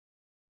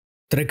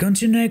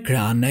Trekëndëshit në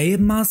ekran na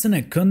jep masën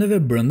e këndeve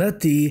brenda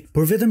tij,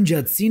 por vetëm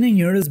gjatësinë e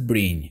njërës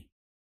brinj.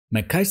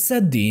 Me kaq sa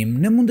dim,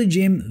 ne mund të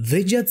gjejmë dhe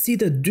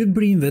gjatësitë e dy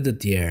brinjëve të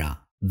tjera,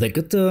 dhe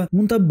këtë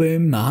mund ta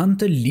bëjmë me anë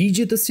të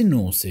ligjit të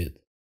sinusit.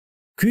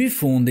 Ky i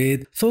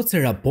fundit thotë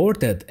se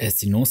raportet e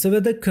sinuseve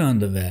të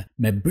këndeve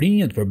me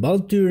brinjët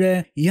përballë tyre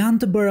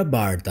janë të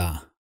barabarta.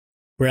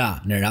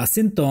 Pra, në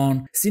rastin ton,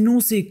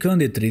 sinusi i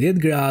këndit 30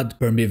 gradë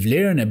përmbi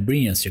vlerën e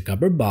brinjës që ka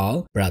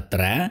përballë, pra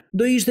 3,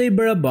 do ishte i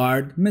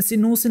barabartë me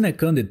sinusin e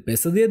këndit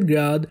 50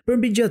 gradë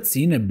përmbi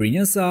gjatësinë e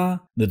brinjës A,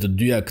 dhe të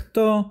dyja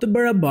këto të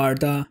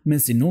barabarta me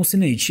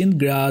sinusin e 100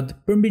 gradë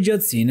përmbi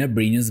gjatësinë e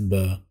brinjës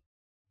B.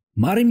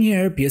 Marrim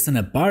njëherë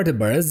pjesën e parë të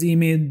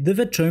barazimit dhe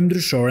veçojmë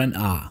ndryshoren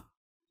A.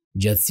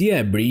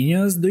 Gjatësia e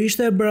brinjës do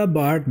ishte e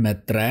barabartë me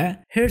 3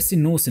 herë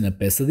sinusin e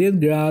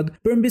 50 gradë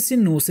përmbi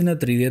sinusin e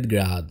 30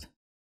 gradë.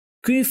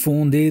 Ky i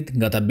fundit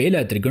nga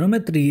tabela e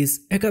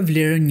trigonometrisë e ka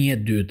vlerën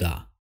 1/2,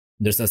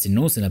 ndërsa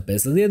sinusin e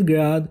 50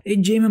 gradë e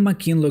gjejmë me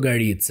makinë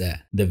llogaritëse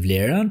dhe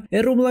vlerën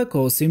e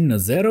rrumbullakosim në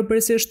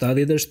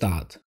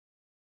 0/77.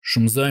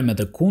 Shumëzojmë me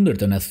të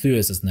kundërtën e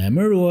thyesës në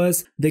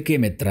emërues dhe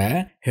kemi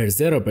 3 herë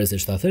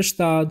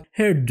 0/77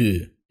 herë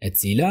 2, e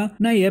cila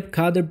na jep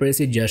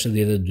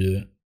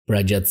 4/62.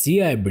 Pra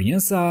gjatësia e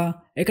brinjës A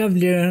e ka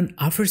vlerën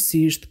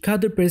afërsisht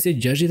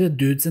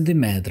 4/62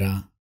 cm.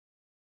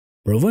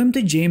 Provojmë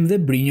të gjejmë dhe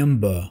brinjën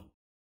B.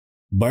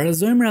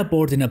 Barazojmë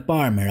raportin e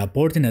parë me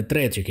raportin e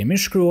tretë që kemi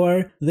shkruar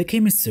dhe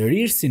kemi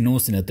sërish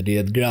sinusin e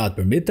 30 gradë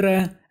përmbi 3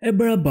 e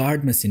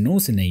barabartë me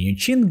sinusin e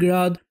 100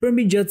 gradë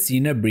përmbi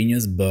gjatësinë e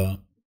brinjës B.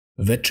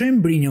 Veçojmë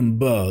brinjën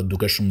B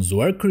duke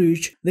shumëzuar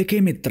kryq dhe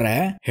kemi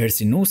 3 herë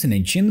sinusin e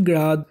 100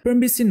 gradë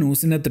përmbi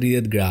sinusin e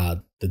 30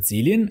 gradë, të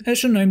cilin e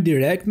shënojmë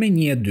direkt me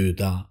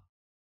 1/2.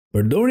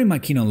 Përdorim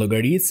makinën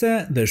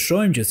llogaritëse dhe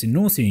shohim që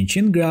sinusi i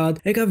 100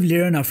 gradë e ka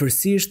vlerën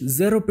afërsisht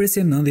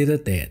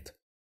 0/98.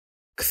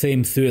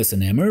 Kthejmë thyesën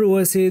e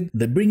emëruesit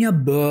dhe brinja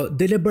B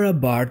del e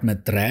barabartë me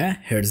 3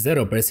 herë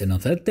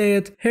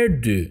 0/98 herë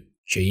 2,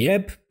 që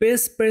jep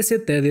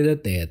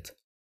 5/88.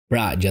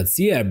 Pra,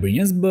 gjatësia e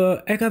brinjës B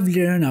e ka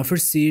vlerën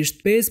afërsisht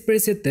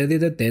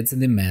 5/88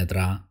 cm.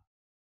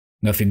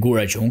 Nga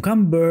figura që unë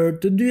kam bërë,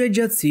 të dyja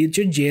gjatësitë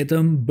që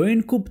gjetëm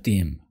bëjnë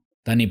kuptim.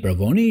 Tani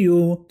provoni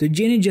ju të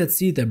gjeni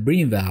gjatësitë e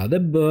brinjëve A dhe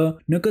B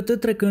në këtë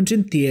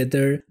trekëndëshin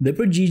tjetër dhe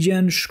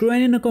përgjigjen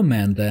shkruani në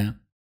komente.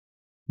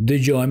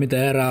 Dëgjohemi të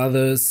e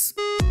radhës.